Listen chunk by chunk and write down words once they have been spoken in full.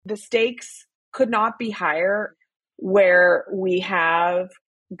The stakes could not be higher where we have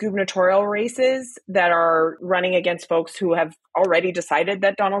gubernatorial races that are running against folks who have already decided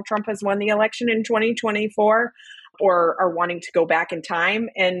that Donald Trump has won the election in 2024 or are wanting to go back in time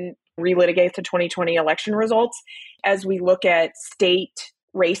and relitigate the 2020 election results. As we look at state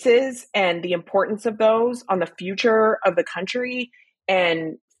races and the importance of those on the future of the country,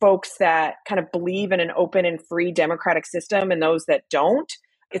 and folks that kind of believe in an open and free democratic system and those that don't,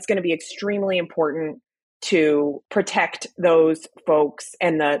 it's going to be extremely important to protect those folks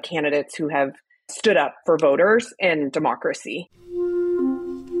and the candidates who have stood up for voters and democracy.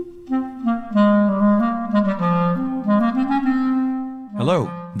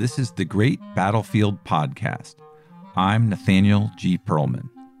 Hello, this is the Great Battlefield Podcast. I'm Nathaniel G. Perlman.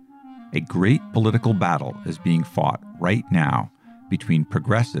 A great political battle is being fought right now between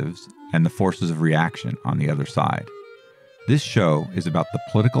progressives and the forces of reaction on the other side. This show is about the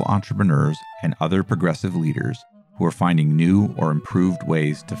political entrepreneurs and other progressive leaders who are finding new or improved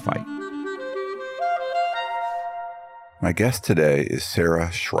ways to fight. My guest today is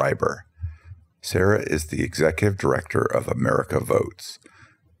Sara Schreiber. Sara is the executive director of America Votes,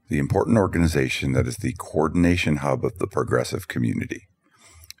 the important organization that is the coordination hub of the progressive community.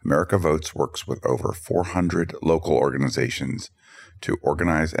 America Votes works with over 400 local organizations to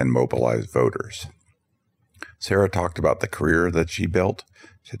organize and mobilize voters. Sara talked about the career that she built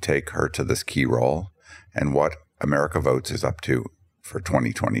to take her to this key role and what America Votes is up to for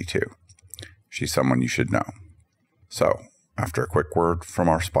 2022. She's someone you should know. So, after a quick word from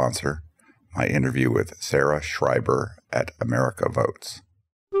our sponsor, my interview with Sara Schreiber at America Votes.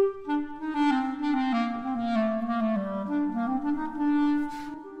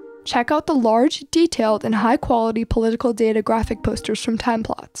 Check out the large, detailed, and high-quality political data graphic posters from Time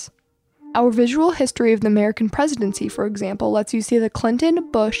Plots. Our visual history of the American presidency, for example, lets you see the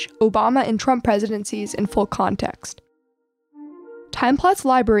Clinton, Bush, Obama, and Trump presidencies in full context. Time Plots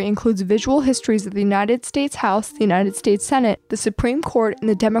library includes visual histories of the United States House, the United States Senate, the Supreme Court, and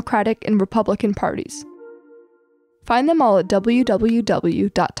the Democratic and Republican parties. Find them all at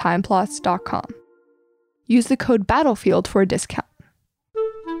www.timeplots.com. Use the code BATTLEFIELD for a discount.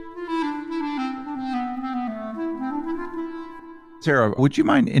 Sara, would you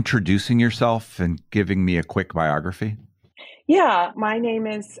mind introducing yourself and giving me a quick biography? Yeah, my name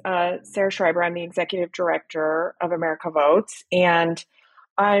is Sara Schreiber. I'm the executive director of America Votes, and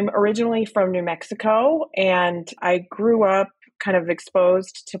I'm originally from New Mexico, and I grew up kind of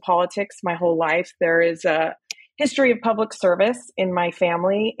exposed to politics my whole life. There is a history of public service in my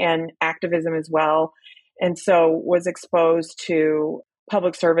family and activism as well, and so was exposed to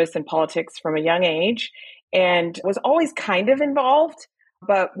public service and politics from a young age and was always kind of involved.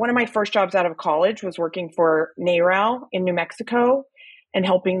 But one of my first jobs out of college was working for NARAL in New Mexico and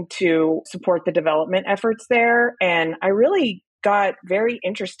helping to support the development efforts there. And I really got very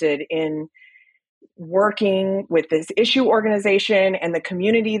interested in working with this issue organization and the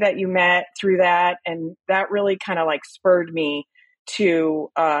community that you met through that. And that really kind of like spurred me to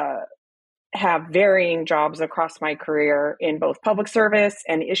have varying jobs across my career in both public service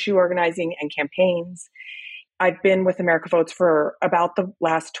and issue organizing and campaigns. I've been with America Votes for about the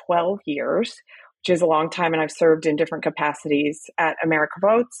last 12 years, which is a long time, and I've served in different capacities at America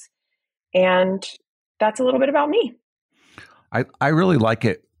Votes. And that's a little bit about me. I really like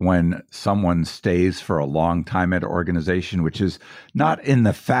it when someone stays for a long time at an organization, which is not in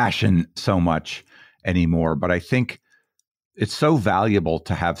the fashion so much anymore. But I think it's so valuable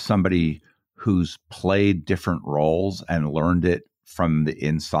to have somebody who's played different roles and learned it from the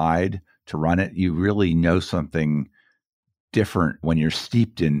inside to run it. You really know something different when you're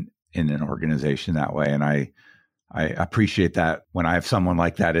steeped in an organization that way. And I appreciate that when I have someone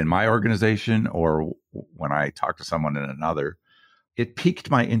like that in my organization or when I talk to someone in another. It piqued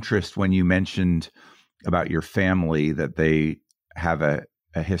my interest when you mentioned about your family, that they have a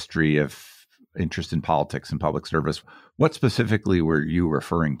history of interest in politics and public service. What specifically were you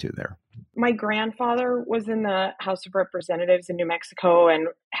referring to there? My grandfather was in the House of Representatives in New Mexico and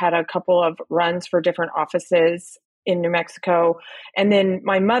had a couple of runs for different offices in New Mexico. And then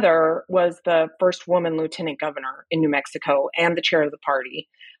my mother was the first woman lieutenant governor in New Mexico and the chair of the party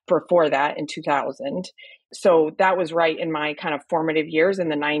before that in 2000. So that was right in my kind of formative years in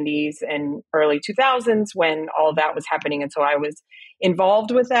the 90s and early 2000s when all of that was happening. And so I was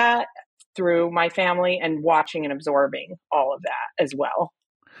involved with that through my family and watching and absorbing all of that as well.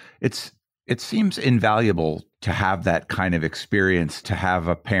 It seems invaluable to have that kind of experience, to have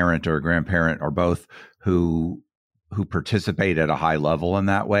a parent or a grandparent or both who participate at a high level in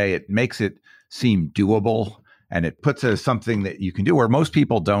that way. It makes it seem doable And it puts it as something that you can do where most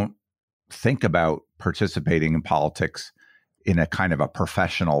people don't think about participating in politics in a kind of a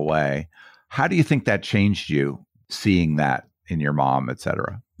professional way. How do you think that changed you, seeing that in your mom, et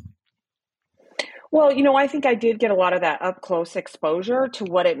cetera? Well, I think I did get a lot of that up close exposure to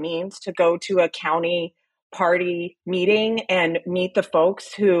what it means to go to a county party meeting and meet the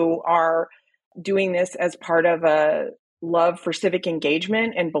folks who are doing this as part of a love for civic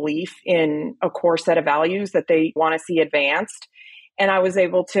engagement and belief in a core set of values that they want to see advanced. And I was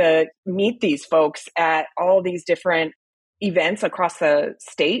able to meet these folks at all these different events across the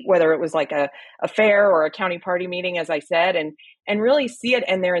state, whether it was like a fair or a county party meeting, as I said, and really see it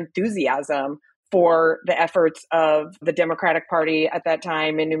and their enthusiasm for the efforts of the Democratic Party at that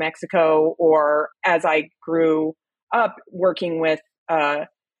time in New Mexico, or as I grew up working with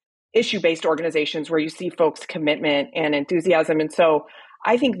issue-based organizations where you see folks' commitment and enthusiasm. And so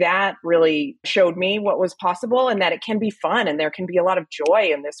I think that really showed me what was possible and that it can be fun and there can be a lot of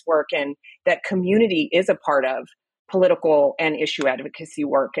joy in this work and that community is a part of political and issue advocacy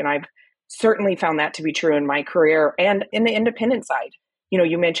work. And I've certainly found that to be true in my career and in the independent side.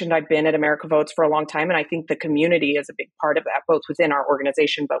 You mentioned I've been at America Votes for a long time, and I think the community is a big part of that, both within our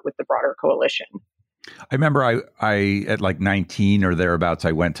organization, but with the broader coalition. I remember I at like 19 or thereabouts,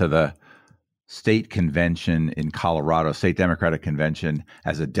 I went to the state convention in Colorado, state Democratic convention,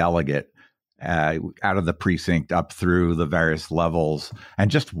 as a delegate, out of the precinct up through the various levels, and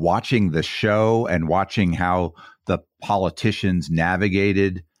just watching the show and watching how the politicians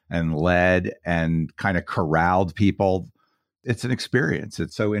navigated and led and kind of corralled people. It's an experience.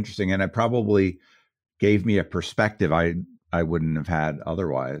 It's so interesting. And it probably gave me a perspective I wouldn't have had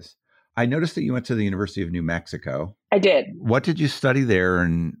otherwise. I noticed that you went to the University of New Mexico. I did. What did you study there,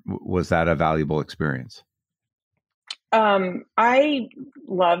 and was that a valuable experience? I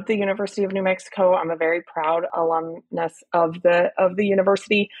love the University of New Mexico. I'm a very proud alumnus of the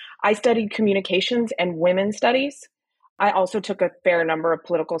university. I studied communications and women's studies. I also took a fair number of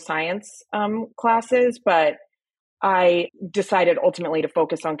political science classes, but I decided ultimately to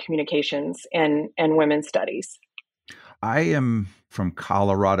focus on communications and women's studies. I am from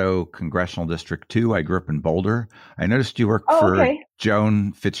Colorado Congressional District 2. I grew up in Boulder. I noticed you worked for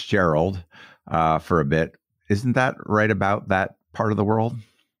Joan Fitzgerald for a bit. Isn't that right about that part of the world?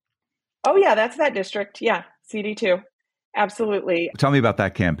 Oh, yeah, that's that district. Yeah, CD2. Absolutely. Tell me about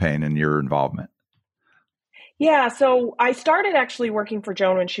that campaign and your involvement. Yeah, so I started actually working for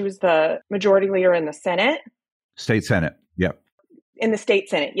Joan when she was the majority leader in the Senate. State Senate, yep. In the state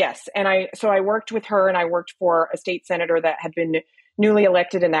Senate, yes. And I worked with her, and I worked for a state senator that had been newly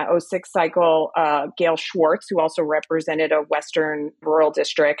elected in that 06 cycle, Gail Schwartz, who also represented a Western rural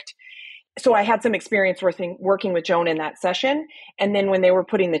district. So I had some experience working with Joan in that session. And then when they were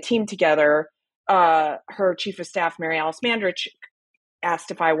putting the team together, her chief of staff, Mary Alice Mandrich, asked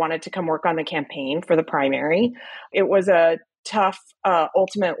if I wanted to come work on the campaign for the primary. It was a tough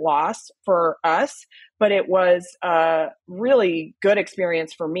ultimate loss for us, but it was a really good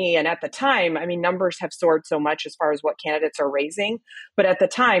experience for me. And at the time, I mean, numbers have soared so much as far as what candidates are raising, but at the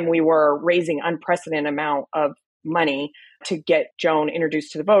time we were raising unprecedented amount of money to get Joan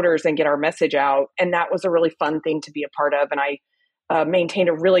introduced to the voters and get our message out. And that was a really fun thing to be a part of. And I maintained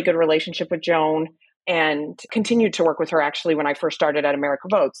a really good relationship with Joan and continued to work with her actually when I first started at America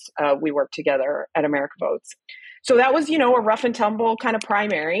Votes. We worked together at America Votes. So that was, a rough and tumble kind of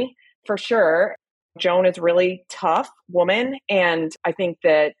primary for sure. Joan is a really tough woman. And I think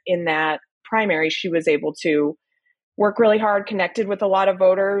that in that primary, she was able to work really hard, connected with a lot of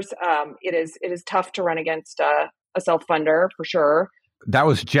voters. It is tough to run against a self-funder for sure. That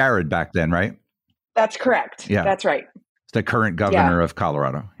was Jared back then, right? That's correct. Yeah. That's right. It's the current governor of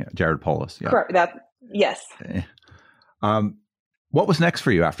Colorado, Jared Polis. Yeah. Correct. Yes. What was next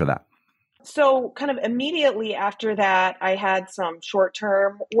for you after that? So kind of immediately after that, I had some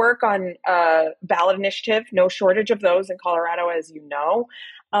short-term work on ballot initiative, no shortage of those in Colorado, as you know.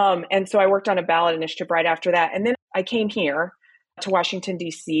 And so I worked on a ballot initiative right after that. And then I came here to Washington,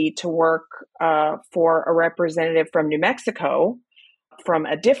 D.C. to work for a representative from New Mexico, from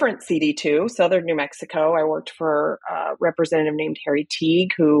a different CD2, Southern New Mexico. I worked for a representative named Harry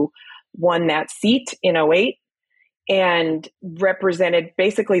Teague, who won that seat in 2008. And represented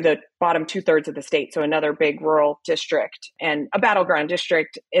basically the bottom 2/3 of the state. So another big rural district and a battleground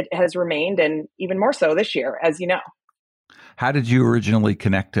district. It has remained, and even more so this year, as you know. How did you originally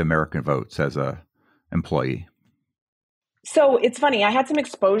connect to American Votes as a employee? So it's funny. I had some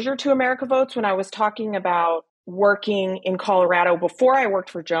exposure to America Votes when I was talking about working in Colorado. Before I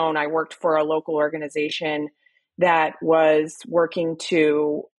worked for Joan, I worked for a local organization that was working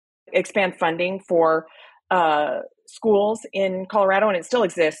to expand funding for schools in Colorado, and it still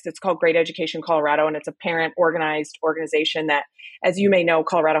exists. It's called Great Education Colorado, and it's a parent organized organization that, as you may know,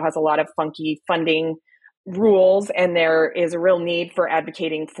 Colorado has a lot of funky funding rules, and there is a real need for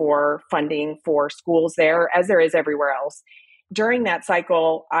advocating for funding for schools there, as there is everywhere else. During that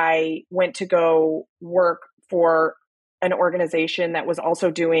cycle, I went to go work for an organization that was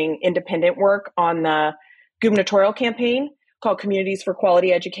also doing independent work on the gubernatorial campaign called Communities for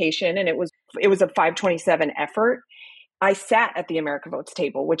Quality Education, and it was a 527 effort. I sat at the America Votes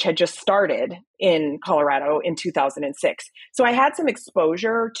table, which had just started in Colorado in 2006. So I had some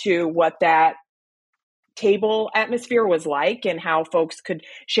exposure to what that table atmosphere was like and how folks could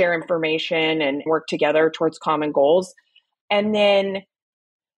share information and work together towards common goals. And then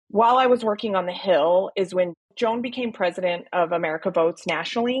while I was working on the Hill is when Joan became president of America Votes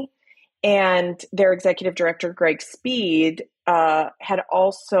nationally, and their executive director, Greg Speed,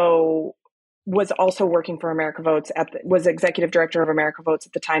 was also working for America Votes, was executive director of America Votes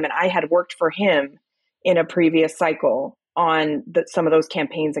at the time, and I had worked for him in a previous cycle on some of those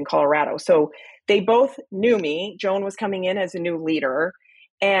campaigns in Colorado. So they both knew me. Joan was coming in as a new leader,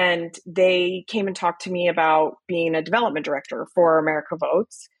 and they came and talked to me about being a development director for America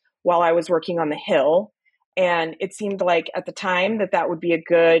Votes while I was working on the Hill. And it seemed like at the time that would be a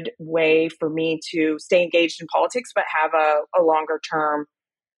good way for me to stay engaged in politics, but have a longer term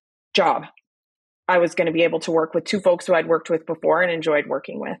job. I was going to be able to work with two folks who I'd worked with before and enjoyed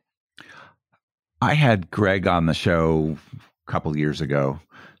working with. I had Greg on the show a couple years ago,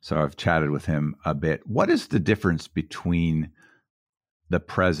 so I've chatted with him a bit. What is the difference between the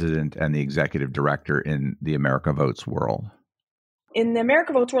president and the executive director in the America Votes world? In the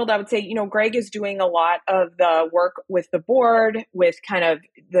America Votes world, I would say, Greg is doing a lot of the work with the board, with kind of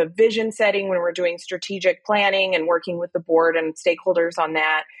the vision setting when we're doing strategic planning and working with the board and stakeholders on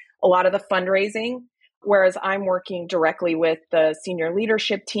that, a lot of the fundraising, whereas I'm working directly with the senior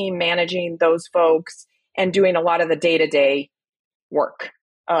leadership team, managing those folks and doing a lot of the day-to-day work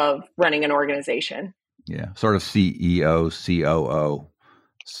of running an organization. Yeah, sort of CEO, COO.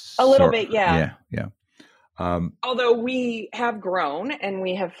 A little bit, yeah. Yeah, yeah. Although we have grown and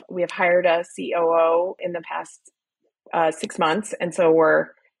we have hired a COO in the past 6 months, and so we're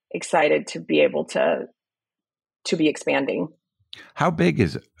excited to be able to be expanding. How big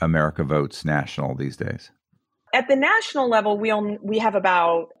is America Votes National these days? At the national level, we have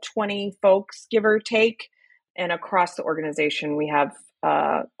about 20 folks, give or take, and across the organization we have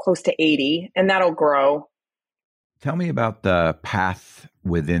close to 80, and that'll grow. Tell me about the path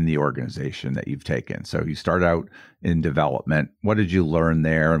within the organization that you've taken. So you start out in development. What did you learn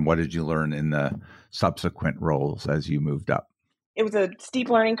there, and what did you learn in the subsequent roles as you moved up? It was a steep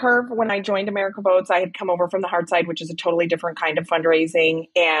learning curve. When I joined America Votes, I had come over from the hard side, which is a totally different kind of fundraising.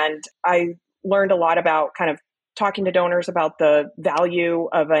 And I learned a lot about kind of talking to donors about the value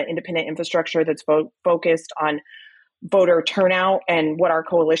of an independent infrastructure that's focused on voter turnout and what our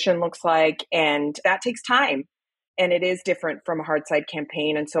coalition looks like. And that takes time. And it is different from a hard side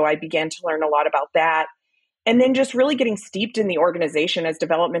campaign. And so I began to learn a lot about that. And then just really getting steeped in the organization as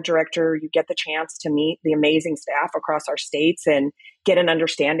development director, you get the chance to meet the amazing staff across our states and get an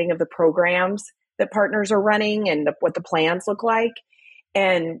understanding of the programs that partners are running and what the plans look like.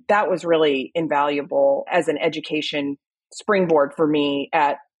 And that was really invaluable as an education springboard for me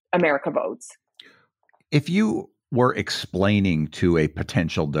at America Votes. If you were explaining to a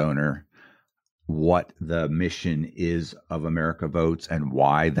potential donor what the mission is of America Votes and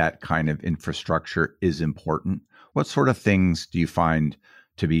why that kind of infrastructure is important, what sort of things do you find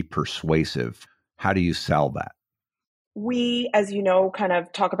to be persuasive? How do you sell that? We, as you know, kind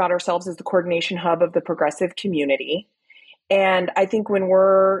of talk about ourselves as the coordination hub of the progressive community. And I think when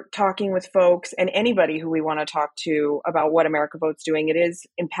we're talking with folks and anybody who we want to talk to about what America Votes doing, it is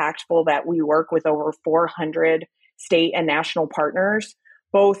impactful that we work with over 400 state and national partners,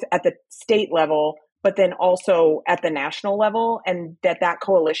 both at the state level, but then also at the national level, and that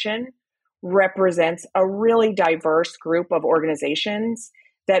coalition represents a really diverse group of organizations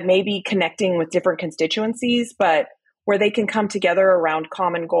that may be connecting with different constituencies, but where they can come together around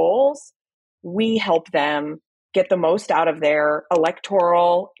common goals. We help them get the most out of their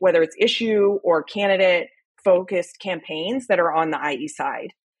electoral, whether it's issue or candidate focused campaigns that are on the IE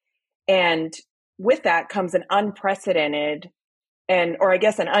side. And with that comes an unprecedented or I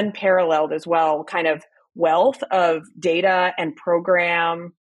guess an unparalleled as well, kind of wealth of data and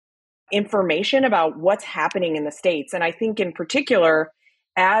program information about what's happening in the states. And I think in particular,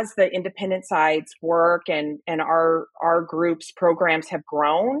 as the independent sides work and our group's programs have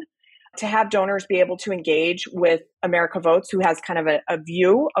grown, to have donors be able to engage with America Votes, who has kind of a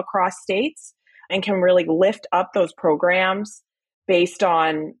view across states, and can really lift up those programs based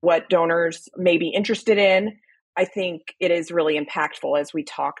on what donors may be interested in, I think it is really impactful as we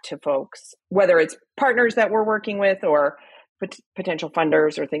talk to folks, whether it's partners that we're working with or potential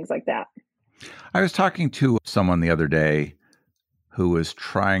funders or things like that. I was talking to someone the other day who was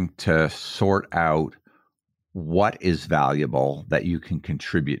trying to sort out what is valuable that you can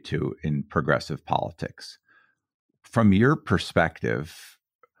contribute to in progressive politics. From your perspective,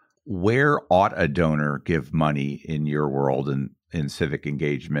 where ought a donor give money in your world and in civic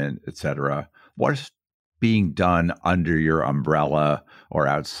engagement, et cetera? What is being done under your umbrella or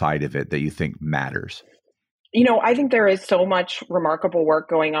outside of it that you think matters? I think there is so much remarkable work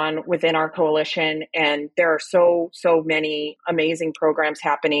going on within our coalition, and there are so many amazing programs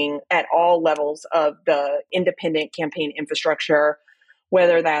happening at all levels of the independent campaign infrastructure,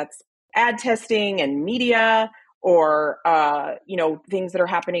 whether that's ad testing and media or, things that are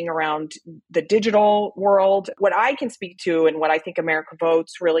happening around the digital world. What I can speak to and what I think America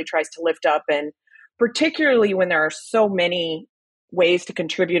Votes really tries to lift up, and particularly when there are so many ways to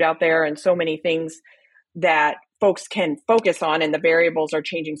contribute out there and so many things that folks can focus on, and the variables are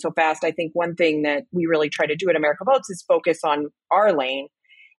changing so fast. I think one thing that we really try to do at America Votes is focus on our lane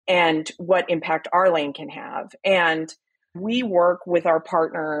and what impact our lane can have. And we work with our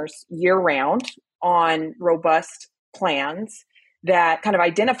partners year round on robust plans that kind of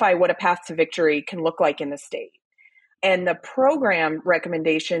identify what a path to victory can look like in the state. And the program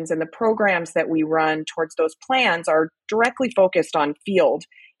recommendations and the programs that we run towards those plans are directly focused on field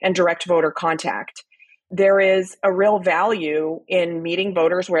and direct voter contact. There is a real value in meeting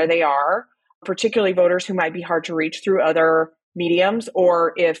voters where they are, particularly voters who might be hard to reach through other mediums,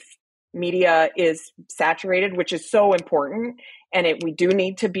 or if media is saturated, which is so important. And we do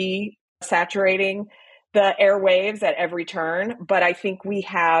need to be saturating the airwaves at every turn. But I think we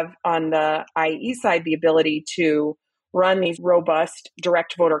have on the IE side the ability to run these robust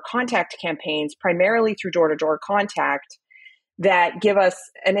direct voter contact campaigns, primarily through door-to-door contact, that give us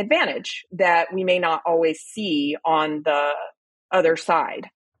an advantage that we may not always see on the other side.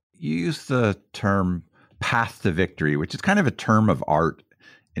 You use the term path to victory, which is kind of a term of art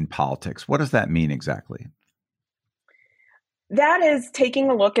in politics. What does that mean exactly? That is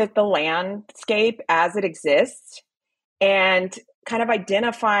taking a look at the landscape as it exists and kind of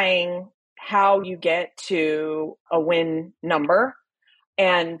identifying how you get to a win number,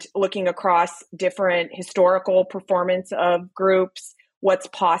 and looking across different historical performance of groups, what's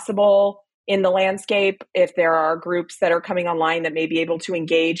possible in the landscape, if there are groups that are coming online that may be able to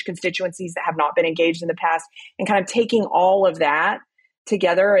engage constituencies that have not been engaged in the past, and kind of taking all of that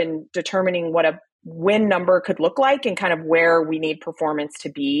together and determining what a win number could look like and kind of where we need performance to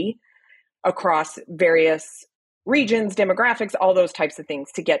be across various regions, demographics, all those types of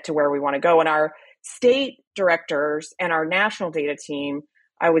things to get to where we want to go. And our state directors and our national data team,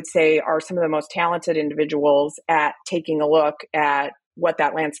 I would say, are some of the most talented individuals at taking a look at what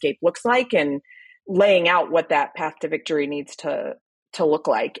that landscape looks like and laying out what that path to victory needs to look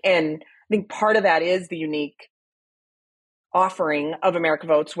like. And I think part of that is the unique offering of America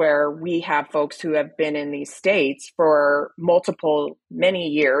Votes, where we have folks who have been in these states for many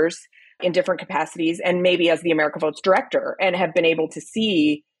years in different capacities, and maybe as the America Votes director, and have been able to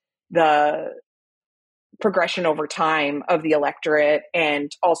see the progression over time of the electorate,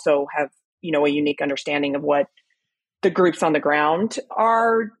 and also have, a unique understanding of what the groups on the ground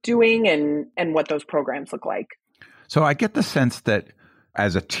are doing and what those programs look like. So I get the sense that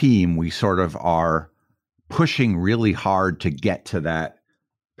as a team, we sort of are pushing really hard to get to that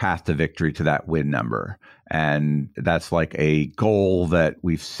path to victory, to that win number. And that's like a goal that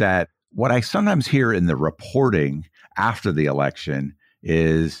we've set. What I sometimes hear in the reporting after the election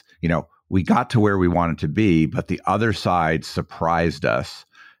is, we got to where we wanted to be, but the other side surprised us.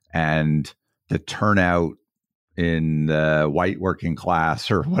 And the turnout in the white working class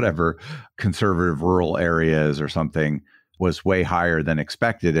or whatever, conservative rural areas or something, was way higher than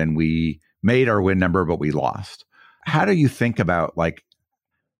expected. And we made our win number, but we lost. How do you think about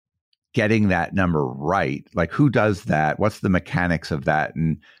getting that number right? Like, who does that? What's the mechanics of that?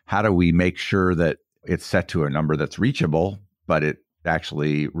 And how do we make sure that it's set to a number that's reachable, but it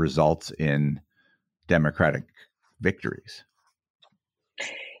actually results in democratic victories?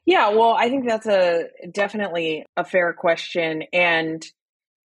 Yeah, well, I think that's definitely a fair question. And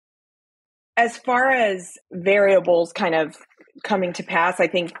as far as variables kind of coming to pass, I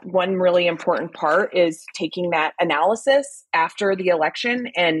think one really important part is taking that analysis after the election.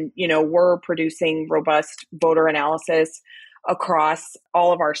 And, we're producing robust voter analysis across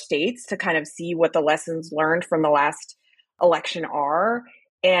all of our states to kind of see what the lessons learned from the last election are.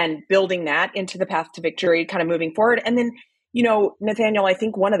 and building that into the path to victory, kind of moving forward. And then, Nathaniel, I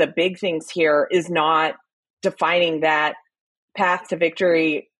think one of the big things here is not defining that path to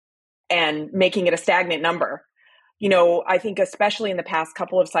victory and making it a stagnant number. I think especially in the past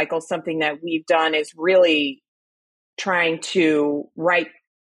couple of cycles, something that we've done is really trying to write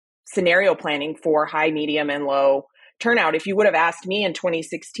scenario planning for high, medium, and low turnout. If you would have asked me in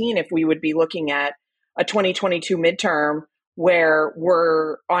 2016 if we would be looking at a 2022 midterm where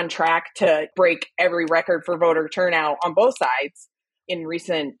we're on track to break every record for voter turnout on both sides in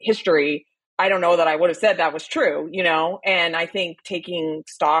recent history, I don't know that I would have said that was true, and I think taking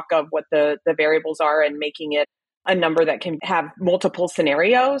stock of what the variables are and making it a number that can have multiple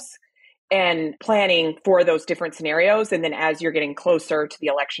scenarios and planning for those different scenarios. And then as you're getting closer to the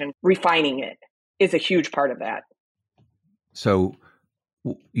election, refining it is a huge part of that. So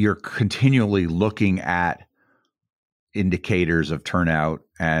you're continually looking at indicators of turnout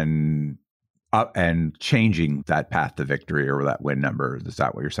and changing that path to victory or that win number. Is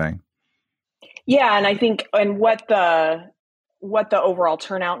that what you're saying? Yeah. And I think, and what the overall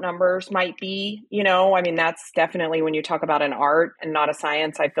turnout numbers might be, that's definitely, when you talk about an art and not a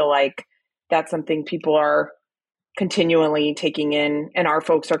science, I feel like that's something people are continually taking in, and our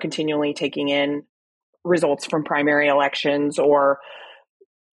folks are continually taking in results from primary elections or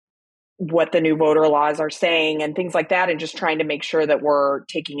what the new voter laws are saying and things like that, and just trying to make sure that we're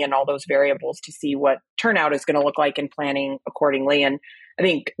taking in all those variables to see what turnout is going to look like and planning accordingly. And I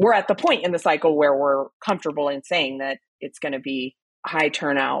think we're at the point in the cycle where we're comfortable in saying that it's going to be high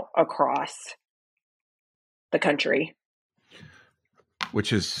turnout across the country.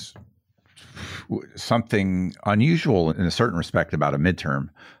 Which is something unusual in a certain respect about a midterm,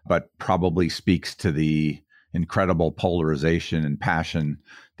 but probably speaks to the incredible polarization and passion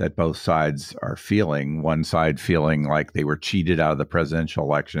that both sides are feeling. One side feeling like they were cheated out of the presidential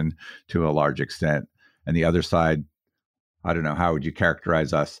election to a large extent, and the other side, I don't know, how would you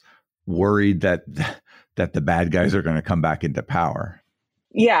characterize us, worried that the bad guys are going to come back into power?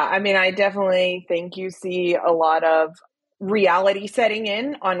 Yeah, I definitely think you see a lot of reality setting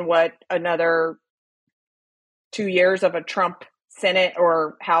in on what another 2 years of a Trump Senate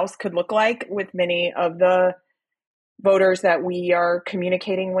or House could look like with many of the voters that we are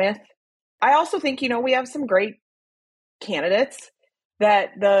communicating with. I also think, we have some great candidates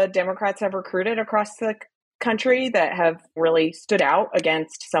that the Democrats have recruited across the country that have really stood out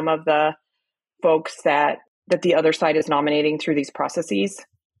against some of the folks that the other side is nominating through these processes.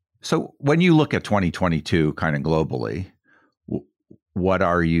 So when you look at 2022 kind of globally, what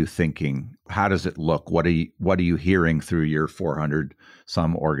are you thinking? How does it look? What are you hearing through your 400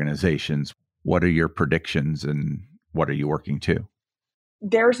 some organizations? What are your predictions and what are you working to?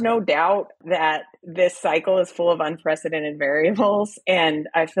 There's no doubt that this cycle is full of unprecedented variables. And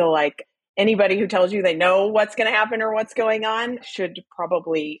I feel like anybody who tells you they know what's going to happen or what's going on should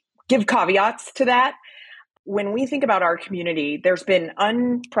probably give caveats to that. When we think about our community, there's been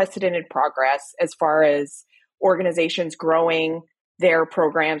unprecedented progress as far as organizations growing their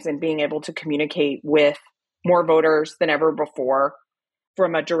programs and being able to communicate with more voters than ever before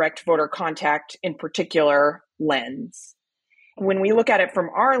from a direct voter contact in particular lens. When we look at it from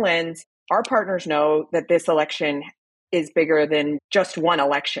our lens, our partners know that this election is bigger than just one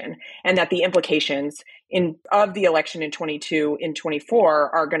election, and that the implications of the election in 22 and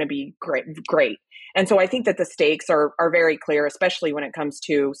 24 are going to be great. And so I think that the stakes are very clear, especially when it comes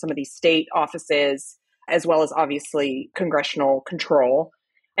to some of these state offices, as well as obviously congressional control.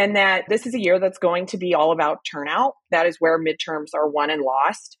 And that this is a year that's going to be all about turnout. That is where midterms are won and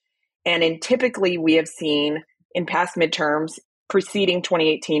lost. And typically we have seen in past midterms, preceding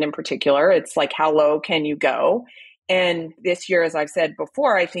 2018 in particular, it's like, how low can you go? And this year, as I've said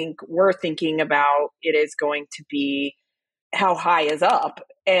before, I think we're thinking about it is going to be how high is up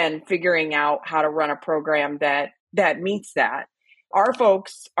and figuring out how to run a program that meets that. Our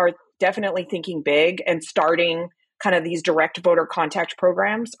folks are definitely thinking big and starting kind of these direct voter contact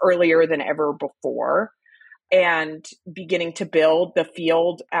programs earlier than ever before, and beginning to build the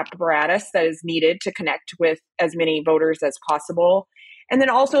field apparatus that is needed to connect with as many voters as possible. And then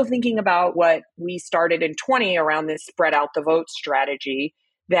also thinking about what we started in 20 around this spread out the vote strategy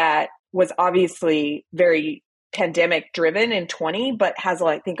that was obviously very pandemic driven in 20, but has,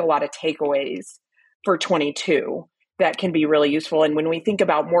 I think, a lot of takeaways for 22 that can be really useful. And when we think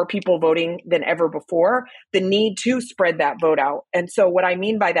about more people voting than ever before, the need to spread that vote out. And so what I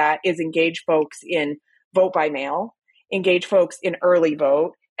mean by that is engage folks in vote by mail, engage folks in early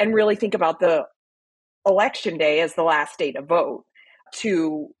vote, and really think about the election day as the last day to vote.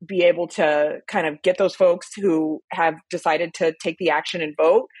 to be able to kind of get those folks who have decided to take the action and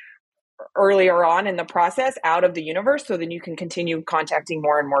vote earlier on in the process out of the universe, so then you can continue contacting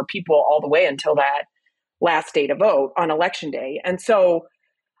more and more people all the way until that last day to vote on election day. And so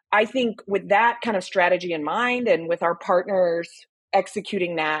I think with that kind of strategy in mind, and with our partners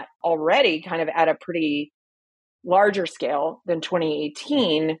executing that already kind of at a pretty larger scale than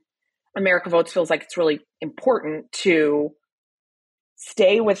 2018, America Votes feels like it's really important to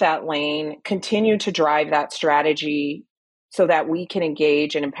stay with that lane, continue to drive that strategy so that we can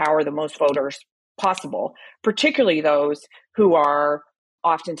engage and empower the most voters possible, particularly those who are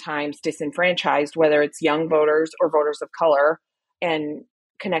oftentimes disenfranchised, whether it's young voters or voters of color, and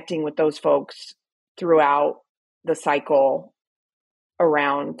connecting with those folks throughout the cycle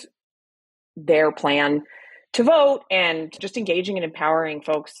around their plan to vote, and just engaging and empowering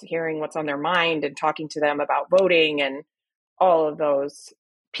folks, hearing what's on their mind and talking to them about voting and all of those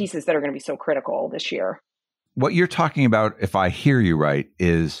pieces that are going to be so critical this year. What you're talking about, if I hear you right,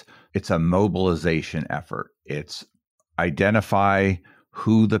 is it's a mobilization effort. It's identify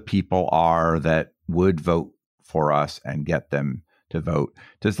who the people are that would vote for us and get them to vote.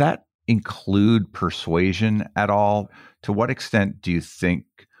 Does that include persuasion at all? To what extent do you think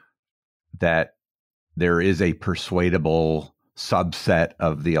that there is a persuadable subset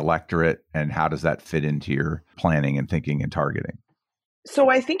of the electorate, and how does that fit into your planning and thinking and targeting? So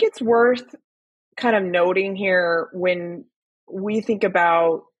I think it's worth kind of noting here, when we think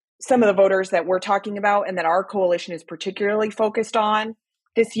about some of the voters that we're talking about and that our coalition is particularly focused on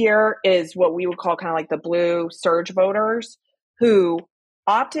this year, is what we would call kind of like the blue surge voters who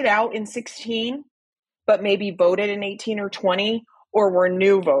opted out in 16, but maybe voted in 18 or 20, or were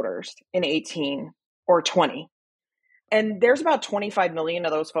new voters in 18 or 20. And there's about 25 million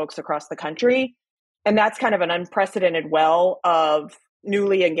of those folks across the country. And that's kind of an unprecedented well of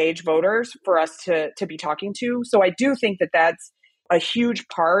newly engaged voters for us to be talking to. So I do think that that's a huge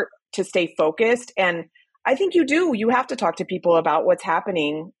part to stay focused. And I think you have to talk to people about what's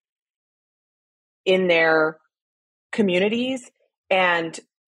happening in their communities and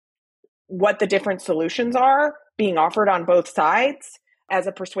what the different solutions are being offered on both sides as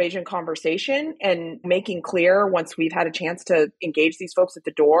a persuasion conversation, and making clear, once we've had a chance to engage these folks at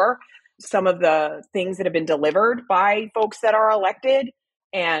the door, some of the things that have been delivered by folks that are elected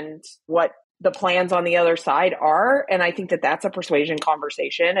and what the plans on the other side are. And I think that that's a persuasion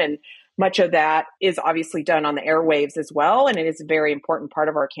conversation. And much of that is obviously done on the airwaves as well. And it is a very important part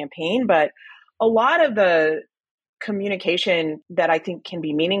of our campaign. But a lot of the communication that I think can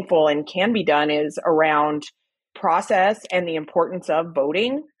be meaningful and can be done is around process and the importance of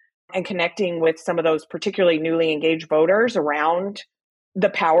voting, and connecting with some of those particularly newly engaged voters around the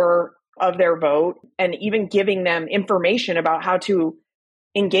power of their vote, and even giving them information about how to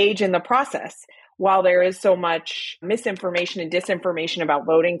engage in the process. While there is so much misinformation and disinformation about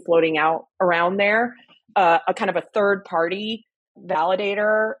voting floating out around there, a kind of a third party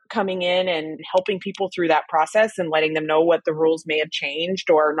validator coming in and helping people through that process and letting them know what the rules may have changed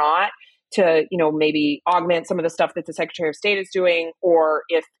or not, to, maybe augment some of the stuff that the Secretary of State is doing, or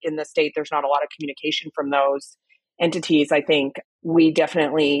if in the state there's not a lot of communication from those entities. I think we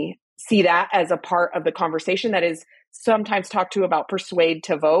definitely see that as a part of the conversation that is sometimes talked to about persuade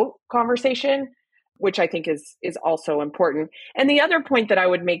to vote conversation, which I think is also important. And the other point that I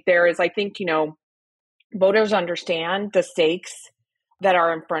would make there is, I think, voters understand the stakes that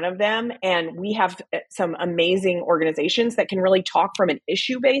are in front of them. And we have some amazing organizations that can really talk from an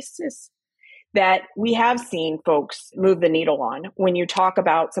issue basis that we have seen folks move the needle on. When you talk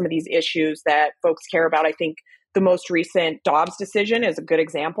about some of these issues that folks care about, I think the most recent Dobbs decision is a good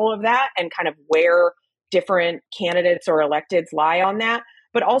example of that, and kind of where different candidates or electeds lie on that.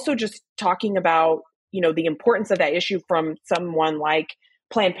 But also just talking about, the importance of that issue from someone like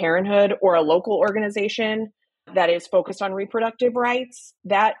Planned Parenthood or a local organization that is focused on reproductive rights.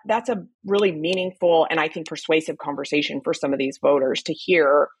 That's a really meaningful and I think persuasive conversation for some of these voters to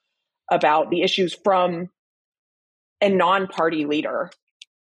hear about the issues from a non-party leader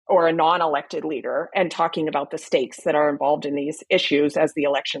or a non-elected leader, and talking about the stakes that are involved in these issues as the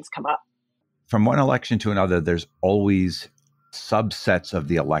elections come up. From one election to another, there's always subsets of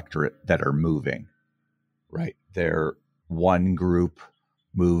the electorate that are moving, right? One group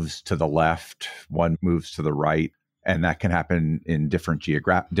moves to the left, one moves to the right, and that can happen in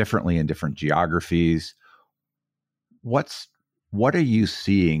differently in different geographies. What are you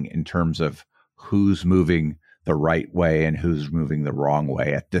seeing in terms of who's moving the right way and who's moving the wrong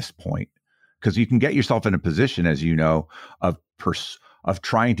way at this point? Because you can get yourself in a position, as you know, of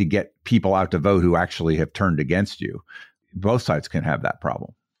trying to get people out to vote who actually have turned against you. both sides can have that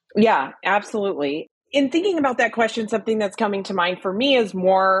problem. Yeah, absolutely. In thinking about that question, something that's coming to mind for me is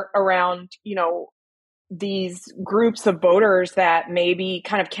more around, these groups of voters that may be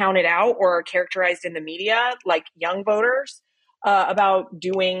kind of counted out or characterized in the media, like young voters, about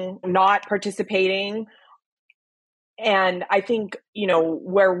not participating. And I think,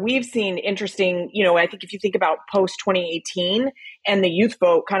 where we've seen interesting, I think if you think about post 2018 and the youth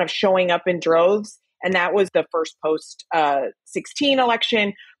vote kind of showing up in droves, and that was the first post 16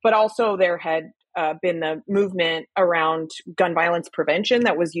 election, but also there had been the movement around gun violence prevention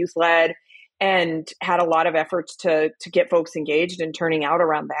that was youth led and had a lot of efforts to get folks engaged and turning out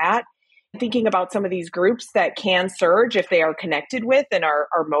around that. Thinking about some of these groups that can surge if they are connected with and are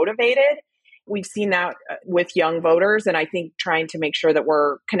motivated. We've seen that with young voters, and I think trying to make sure that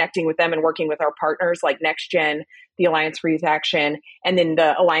we're connecting with them and working with our partners like NextGen, the Alliance for Youth Action, and then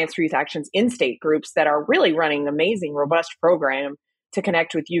the Alliance for Youth Action's in-state groups that are really running amazing, robust program to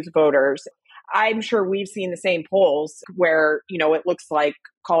connect with youth voters. I'm sure we've seen the same polls where, it looks like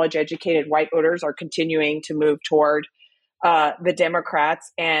college-educated white voters are continuing to move toward the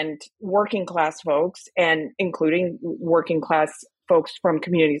Democrats, and working class folks, and including working class folks from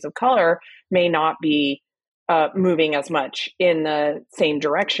communities of color, may not be moving as much in the same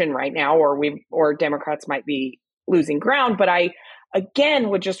direction right now, or Democrats might be losing ground. But I, again,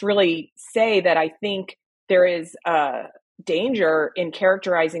 would just really say that I think there is a danger in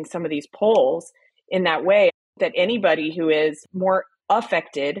characterizing some of these polls in that way, that anybody who is more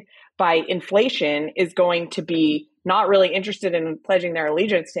affected by inflation is going to be not really interested in pledging their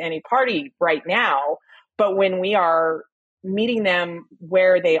allegiance to any party right now. But when we are meeting them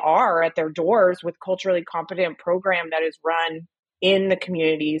where they are at their doors with culturally competent program that is run in the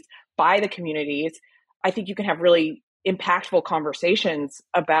communities, by the communities, I think you can have really impactful conversations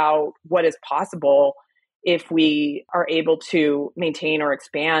about what is possible if we are able to maintain or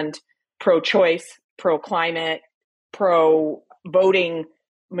expand pro-choice, pro-climate, pro-voting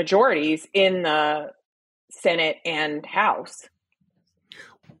majorities in the Senate and House.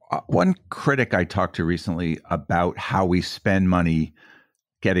 One critic I talked to recently about how we spend money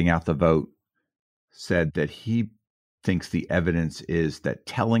getting out the vote said that he thinks the evidence is that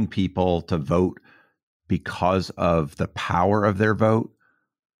telling people to vote because of the power of their vote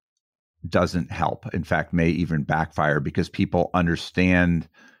doesn't help. In fact, may even backfire, because people understand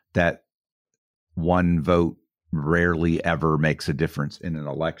that one vote rarely ever makes a difference in an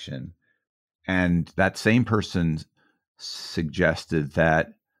election. And that same person suggested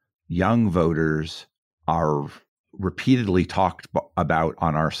that young voters are repeatedly talked about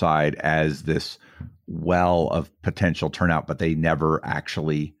on our side as this well of potential turnout, but they never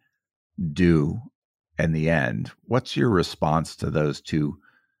actually do in the end. What's your response to those two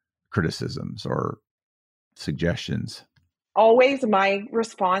criticisms or suggestions? Always my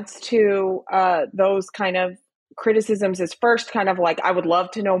response to those kind of criticisms is first kind of like, I would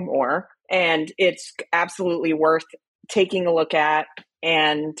love to know more, and it's absolutely worth taking a look at.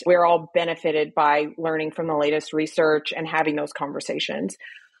 And we're all benefited by learning from the latest research and having those conversations.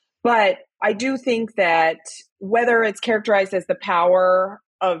 But I do think that whether it's characterized as the power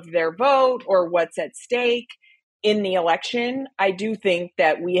of their vote or what's at stake in the election, I do think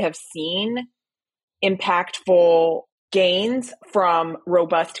that we have seen impactful gains from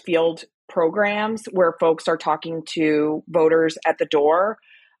robust field programs where folks are talking to voters at the door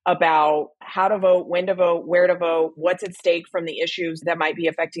about how to vote, when to vote, where to vote, what's at stake from the issues that might be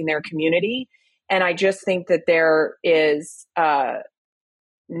affecting their community. And I just think that there is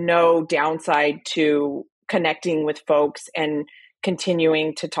no downside to connecting with folks and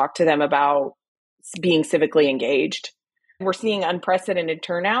continuing to talk to them about being civically engaged. We're seeing unprecedented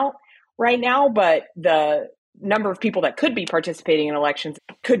turnout right now, but the number of people that could be participating in elections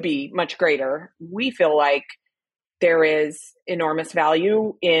could be much greater. We feel like there is enormous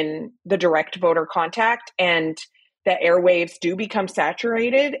value in the direct voter contact, and that airwaves do become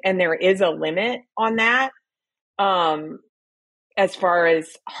saturated, and there is a limit on that as far as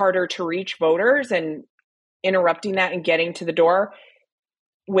harder to reach voters, and interrupting that and getting to the door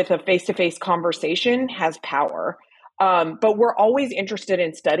with a face-to-face conversation has power. But we're always interested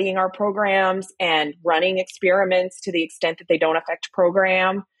in studying our programs and running experiments to the extent that they don't affect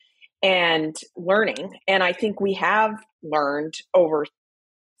program, and learning. And I think we have learned over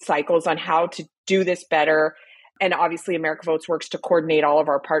cycles on how to do this better. And obviously America Votes works to coordinate all of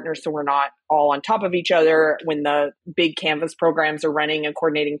our partners so we're not all on top of each other when the big Canvas programs are running, and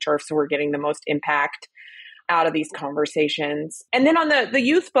coordinating turf so we're getting the most impact out of these conversations. And then on the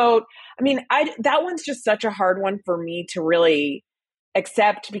youth vote, I mean, that one's just such a hard one for me to really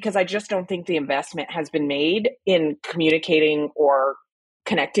except because I just don't think the investment has been made in communicating or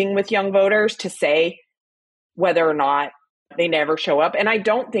connecting with young voters to say whether or not they never show up. And I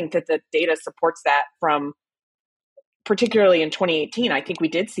don't think that the data supports that from, particularly in 2018, I think we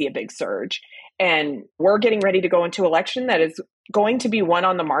did see a big surge. And we're getting ready to go into election that is going to be won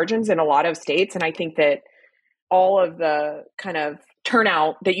on the margins in a lot of states. And I think that all of the kind of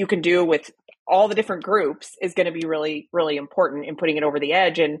turnout that you can do with all the different groups is going to be really, really important in putting it over the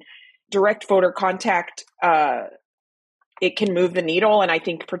edge. And direct voter contact, it can move the needle. And I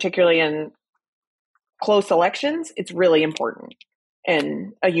think particularly in close elections, it's really important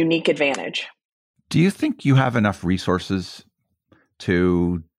and a unique advantage. Do you think you have enough resources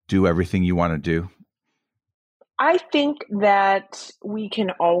to do everything you want to do? I think that we can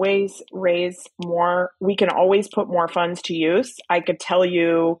always raise more. We can always put more funds to use. I could tell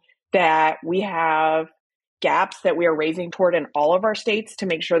you that we have gaps that we are raising toward in all of our states to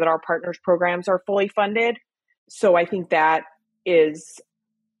make sure that our partners programs are fully funded. So I think that is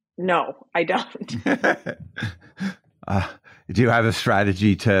no, I don't. Do you have a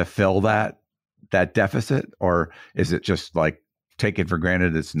strategy to fill that deficit, or is it just like take it for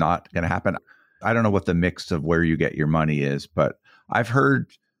granted it's not going to happen? I don't know what the mix of where you get your money is, but I've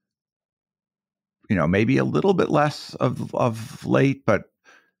heard, maybe a little bit less of late, but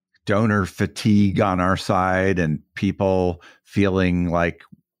donor fatigue on our side and people feeling like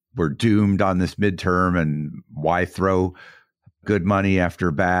we're doomed on this midterm and why throw good money after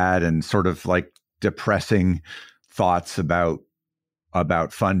bad, and sort of like depressing thoughts about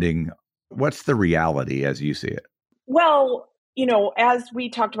funding. What's the reality as you see it? Well, as we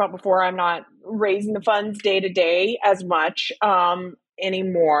talked about before, I'm not raising the funds day to day as much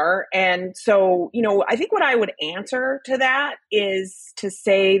anymore. And so, I think what I would answer to that is to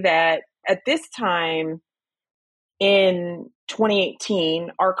say that at this time in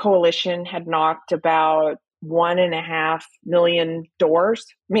 2018, our coalition had knocked about 1.5 million doors,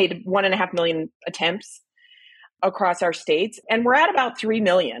 made 1.5 million attempts across our states. And we're at about 3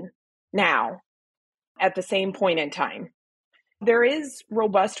 million now at the same point in time. There is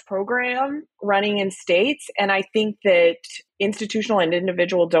robust program running in states. And I think that institutional and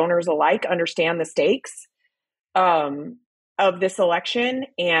individual donors alike understand the stakes of this election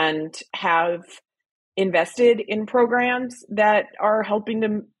and have invested in programs that are helping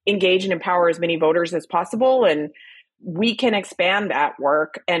to engage and empower as many voters as possible. And we can expand that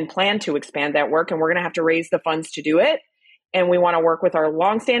work and plan to expand that work. And we're going to have to raise the funds to do it. And we want to work with our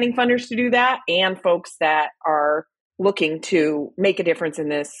longstanding funders to do that and folks that are looking to make a difference in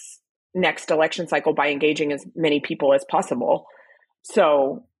this next election cycle by engaging as many people as possible.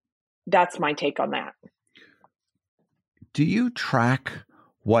 So that's my take on that. Do you track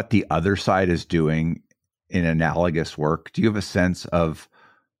what the other side is doing in analogous work? Do you have a sense of,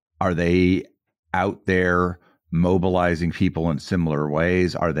 are they out there mobilizing people in similar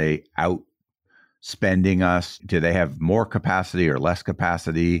ways? Are they out spending us? Do they have more capacity or less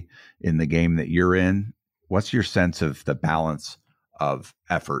capacity in the game that you're in? What's your sense of the balance of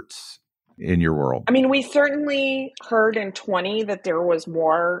efforts in your world? I mean, we certainly heard in 20 that there was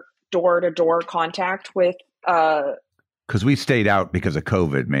more door-to-door contact with because we stayed out because of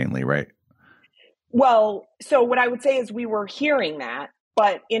COVID mainly, right? Well, so what I would say is we were hearing that,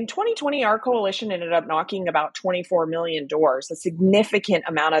 but in 2020, our coalition ended up knocking about 24 million doors, a significant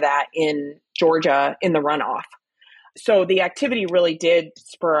amount of that in Georgia in the runoff. So the activity really did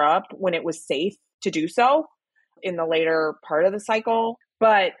spur up when it was safe to do so in the later part of the cycle.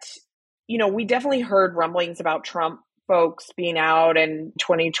 But, we definitely heard rumblings about Trump folks being out in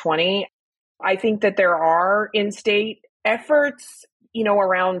 2020. I think that there are in-state efforts,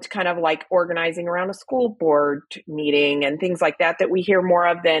 around kind of like organizing around a school board meeting and things like that we hear more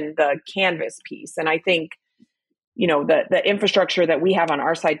of than the canvas piece. And I think, the infrastructure that we have on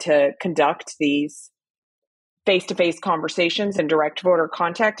our side to conduct these face-to-face conversations and direct voter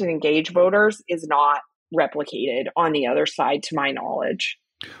contact and engage voters is not replicated on the other side, to my knowledge.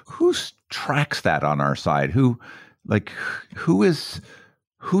 Who tracks that on our side? Who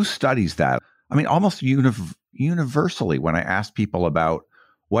studies that? I mean, almost universally, when I ask people about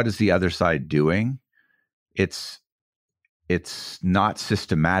what is the other side doing, it's not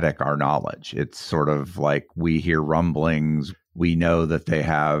systematic, our knowledge. It's sort of like we hear rumblings. We know that they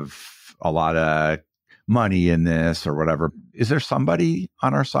have a lot of money in this or whatever. Is there somebody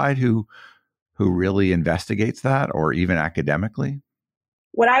on our side who really investigates that, or even academically?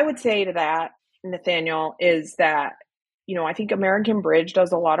 What I would say to that, Nathaniel, is that, I think American Bridge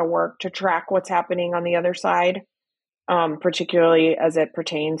does a lot of work to track what's happening on the other side. particularly as it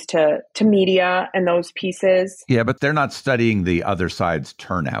pertains to media and those pieces. Yeah, but they're not studying the other side's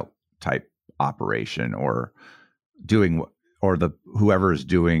turnout type operation or doing or the whoever is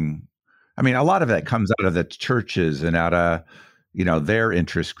doing. I mean, a lot of that comes out of the churches and out of their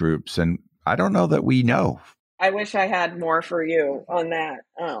interest groups, and I don't know that we know. I wish I had more for you on that,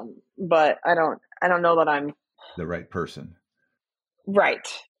 but I don't know that I'm the right person. Right.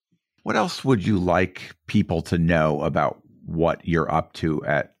 What else would you like people to know about what you're up to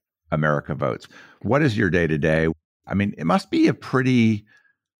at America Votes? What is your day to day? I mean, it must be a pretty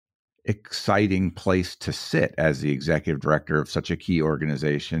exciting place to sit as the executive director of such a key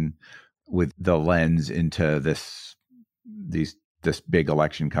organization with the lens into this big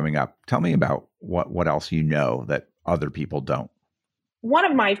election coming up. Tell me about what else you know that other people don't. One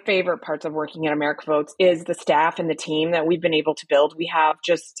of my favorite parts of working at America Votes is the staff and the team that we've been able to build. We have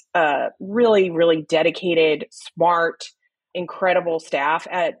just a really, really dedicated, smart, incredible staff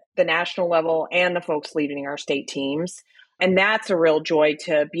at the national level and the folks leading our state teams. And that's a real joy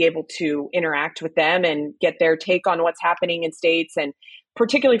to be able to interact with them and get their take on what's happening in states, and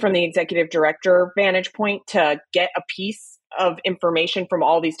particularly from the executive director vantage point, to get a piece of information from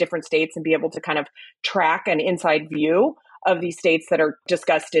all these different states and be able to kind of track an inside view of these states that are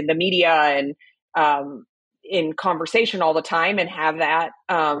discussed in the media and in conversation all the time, and have that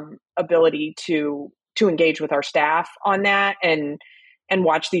ability to engage with our staff on that and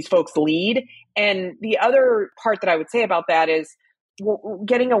watch these folks lead. And the other part that I would say about that is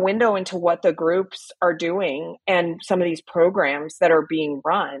getting a window into what the groups are doing and some of these programs that are being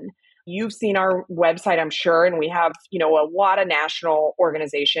run. You've seen our website, I'm sure, and we have, a lot of national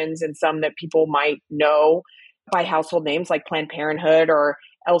organizations and some that people might know by household names like Planned Parenthood or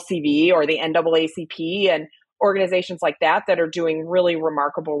LCV or the NAACP and organizations like that are doing really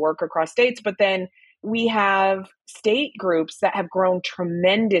remarkable work across states. But then we have state groups that have grown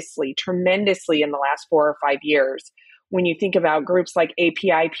tremendously in the last 4 or 5 years. When you think about groups like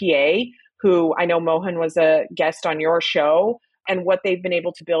APIPA, who I know Mohan was a guest on your show, and what they've been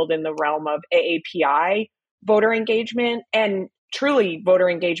able to build in the realm of AAPI voter engagement, and truly voter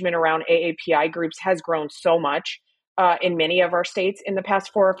engagement around AAPI groups has grown so much in many of our states in the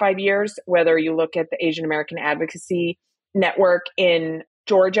past 4 or 5 years, whether you look at the Asian American Advocacy Network in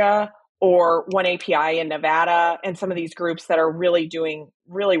Georgia or One API in Nevada, and some of these groups that are really doing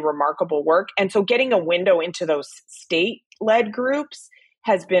really remarkable work. And so getting a window into those state-led groups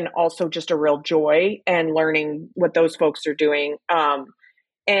has been also just a real joy, and learning what those folks are doing.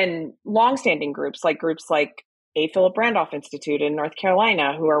 And longstanding groups like A. Philip Randolph Institute in North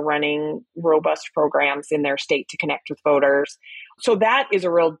Carolina, who are running robust programs in their state to connect with voters. So that is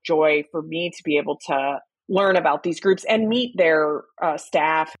a real joy for me to be able to learn about these groups and meet their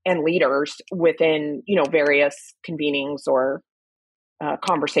staff and leaders within, various convenings or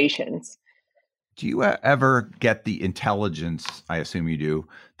conversations. Do you ever get the intelligence, I assume you do,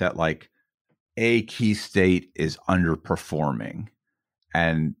 that like a key state is underperforming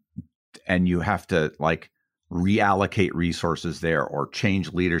and you have to like reallocate resources there or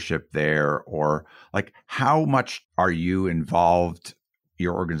change leadership there? Or like, how much are you involved,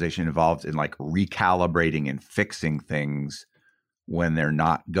 your organization involved in like recalibrating and fixing things when they're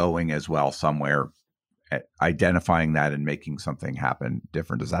not going as well somewhere, identifying that and making something happen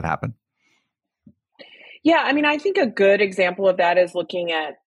different? Does that happen? Yeah, I mean, I think a good example of that is looking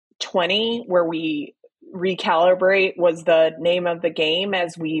at 20, where we recalibrate was the name of the game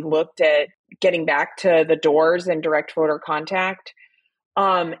as we looked at getting back to the doors and direct voter contact.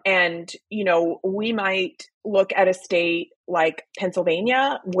 And, we might look at a state like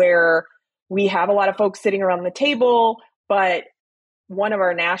Pennsylvania, where we have a lot of folks sitting around the table, but one of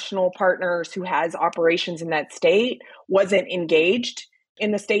our national partners who has operations in that state wasn't engaged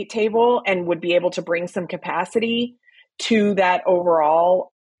in the state table and would be able to bring some capacity to that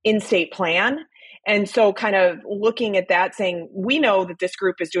overall in-state plan. And so kind of looking at that, saying, we know that this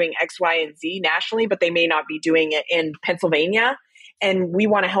group is doing X, Y, and Z nationally, but they may not be doing it in Pennsylvania. And we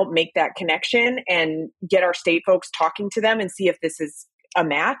want to help make that connection and get our state folks talking to them and see if this is a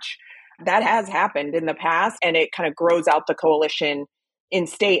match. That has happened in the past, and it kind of grows out the coalition in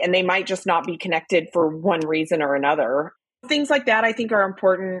state, and they might just not be connected for one reason or another. Things like that I think are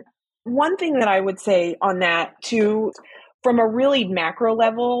important. One thing that I would say on that too, from a really macro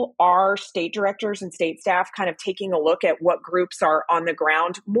level, are state directors and state staff kind of taking a look at what groups are on the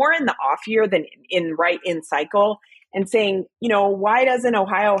ground more in the off year than right in cycle, and saying, why doesn't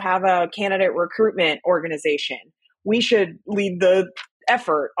Ohio have a candidate recruitment organization? We should lead the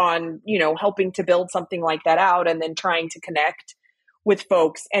effort on, helping to build something like that out, and then trying to connect with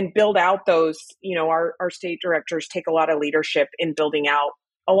folks and build out those, our state directors take a lot of leadership in building out,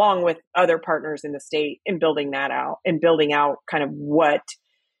 along with other partners in the state, in building that out and building out kind of what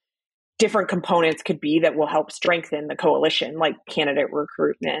different components could be that will help strengthen the coalition, like candidate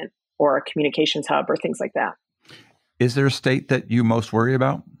recruitment or a communications hub or things like that. Is there a state that you most worry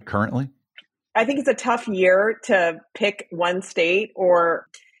about currently? I think it's a tough year to pick one state, or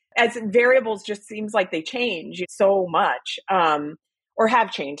as variables just seems like they change so much, or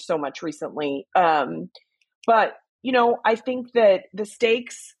have changed so much recently. But, I think that the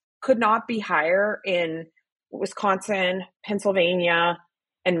stakes could not be higher in Wisconsin, Pennsylvania,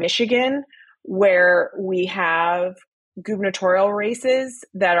 and Michigan, where we have gubernatorial races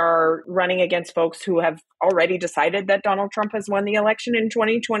that are running against folks who have already decided that Donald Trump has won the election in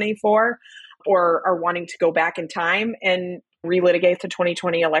 2024, or are wanting to go back in time and relitigate the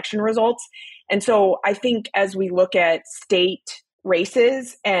 2020 election results. And so I think as we look at state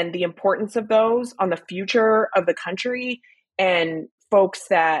races and the importance of those on the future of the country, and folks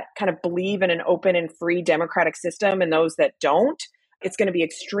that kind of believe in an open and free democratic system and those that don't, it's going to be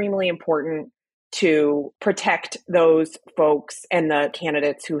extremely important to protect those folks and the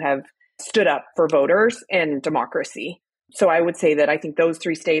candidates who have stood up for voters and democracy. So I would say that I think those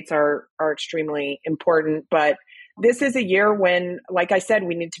three states are extremely important. But this is a year when, like I said,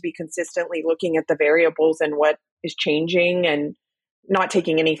 we need to be consistently looking at the variables and what is changing and not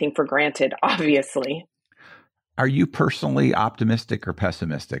taking anything for granted, obviously. Are you personally optimistic or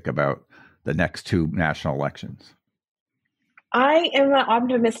pessimistic about the next two national elections? I am an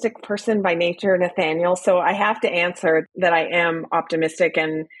optimistic person by nature, Nathaniel. So I have to answer that I am optimistic.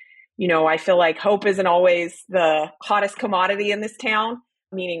 And I feel like hope isn't always the hottest commodity in this town,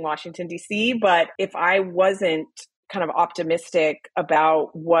 meaning Washington, D.C. But if I wasn't kind of optimistic about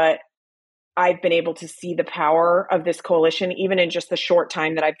what I've been able to see the power of this coalition, even in just the short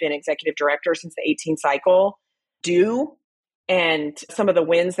time that I've been executive director since the 18 cycle, do, and some of the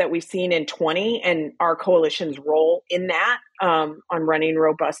wins that we've seen in 20 and our coalition's role in that, on running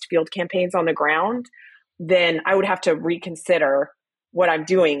robust field campaigns on the ground, then I would have to reconsider what I'm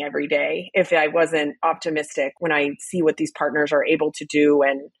doing every day if I wasn't optimistic when I see what these partners are able to do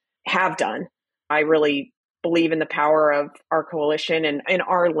and have done. I really believe in the power of our coalition and in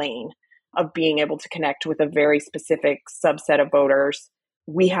our lane of being able to connect with a very specific subset of voters.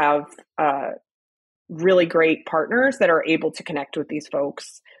 We have really great partners that are able to connect with these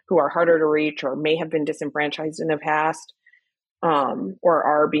folks who are harder to reach or may have been disenfranchised in the past, or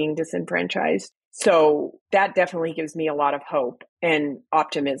are being disenfranchised. So that definitely gives me a lot of hope and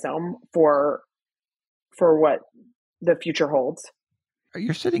optimism for what the future holds.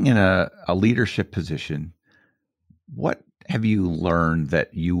 You're sitting in a leadership position. What have you learned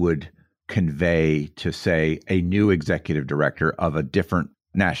that you would convey to, say, a new executive director of a different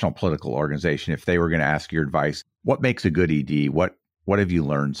national political organization? If they were going to ask your advice, what makes a good ED? What have you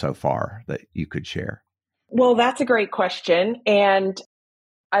learned so far that you could share? Well, that's a great question. And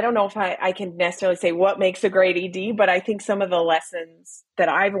I don't know if I can necessarily say what makes a great ED, but I think some of the lessons that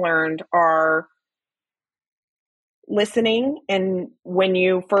I've learned are listening. And when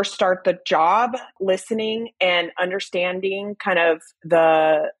you first start the job, listening and understanding kind of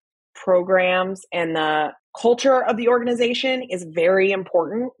the programs and the culture of the organization is very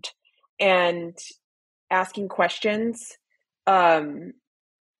important, and asking questions. And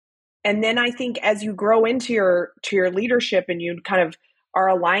then I think as you grow into your leadership and you kind of are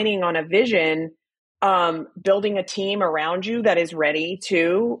aligning on a vision, building a team around you that is ready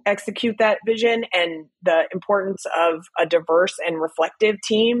to execute that vision, and the importance of a diverse and reflective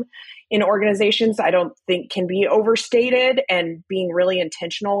team in organizations, I don't think can be overstated, and being really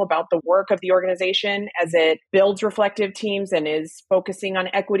intentional about the work of the organization as it builds reflective teams and is focusing on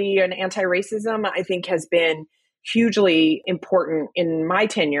equity and anti-racism, I think has been hugely important in my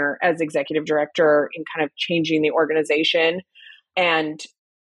tenure as executive director in kind of changing the organization and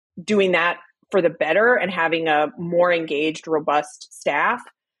doing that for the better and having a more engaged, robust staff.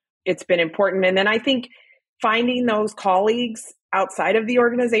 It's been important. And then I think finding those colleagues outside of the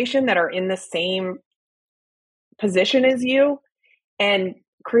organization that are in the same position as you and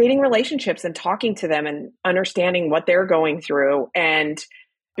creating relationships and talking to them and understanding what they're going through and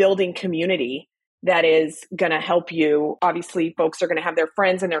building community that is going to help you. Obviously, folks are going to have their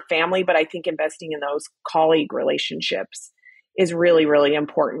friends and their family, but I think investing in those colleague relationships is really, really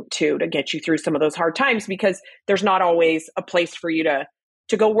important too, to get you through some of those hard times, because there's not always a place for you to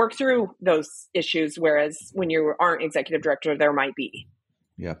go work through those issues. Whereas when you aren't executive director, there might be.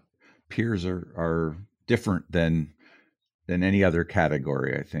 Yeah. Peers are different than any other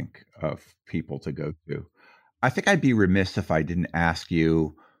category, I think, of people to go to. I think I'd be remiss if I didn't ask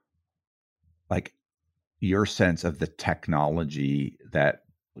you, like, your sense of the technology that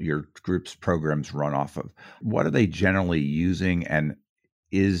your group's programs run off of. What are they generally using, and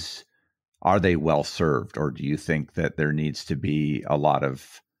are they well served, or do you think that there needs to be a lot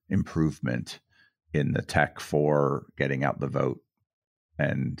of improvement in the tech for getting out the vote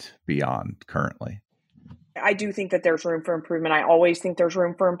and beyond currently? I do think that there's room for improvement. I always think there's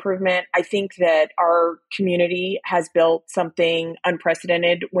room for improvement. I think that our community has built something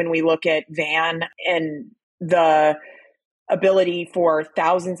unprecedented when we look at VAN and the ability for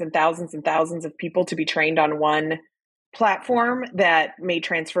thousands and thousands and thousands of people to be trained on one platform that may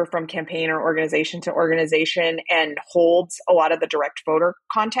transfer from campaign or organization to organization and holds a lot of the direct voter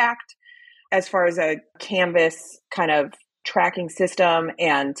contact. As far as a Canvas kind of tracking system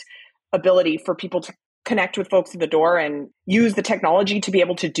and ability for people to connect with folks at the door and use the technology to be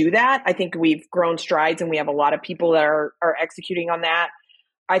able to do that, I think we've grown strides and we have a lot of people that are executing on that.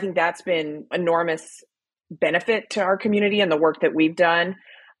 I think that's been enormous benefit to our community and the work that we've done.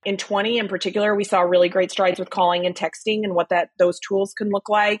 In 20 in particular, we saw really great strides with calling and texting and what those tools can look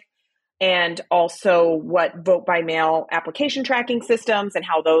like, and also what vote by mail application tracking systems and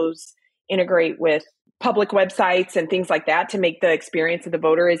how those integrate with public websites and things like that to make the experience of the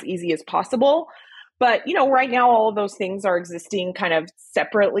voter as easy as possible. But, right now, all of those things are existing kind of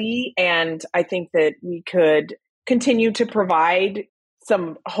separately. And I think that we could continue to provide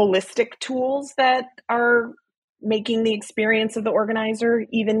some holistic tools that are making the experience of the organizer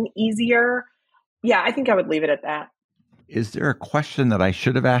even easier. Yeah, I think I would leave it at that. Is there a question that I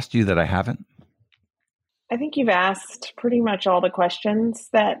should have asked you that I haven't? I think you've asked pretty much all the questions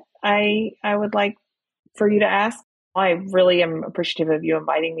that I would like for you to ask. I really am appreciative of you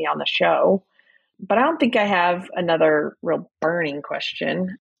inviting me on the show, but I don't think I have another real burning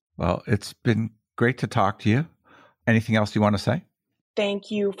question. Well, it's been great to talk to you. Anything else you want to say?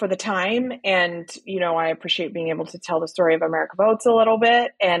 Thank you for the time. And, I appreciate being able to tell the story of America Votes a little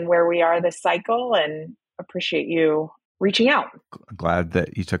bit and where we are this cycle, and appreciate you reaching out. Glad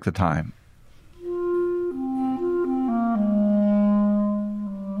that you took the time.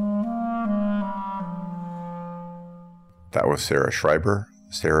 That was Sara Schreiber.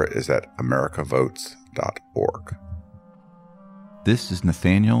 Sara is at americavotes.org. This is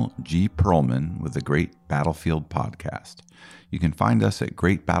Nathaniel G. Perlman with the Great Battlefield Podcast. You can find us at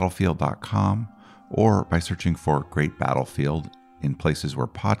greatbattlefield.com or by searching for Great Battlefield in places where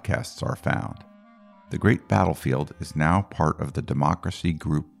podcasts are found. The Great Battlefield is now part of the Democracy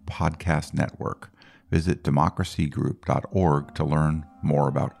Group Podcast Network. Visit democracygroup.org to learn more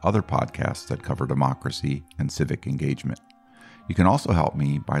about other podcasts that cover democracy and civic engagement. You can also help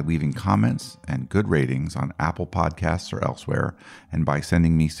me by leaving comments and good ratings on Apple Podcasts or elsewhere, and by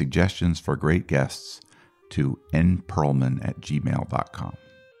sending me suggestions for great guests to nperlman@gmail.com.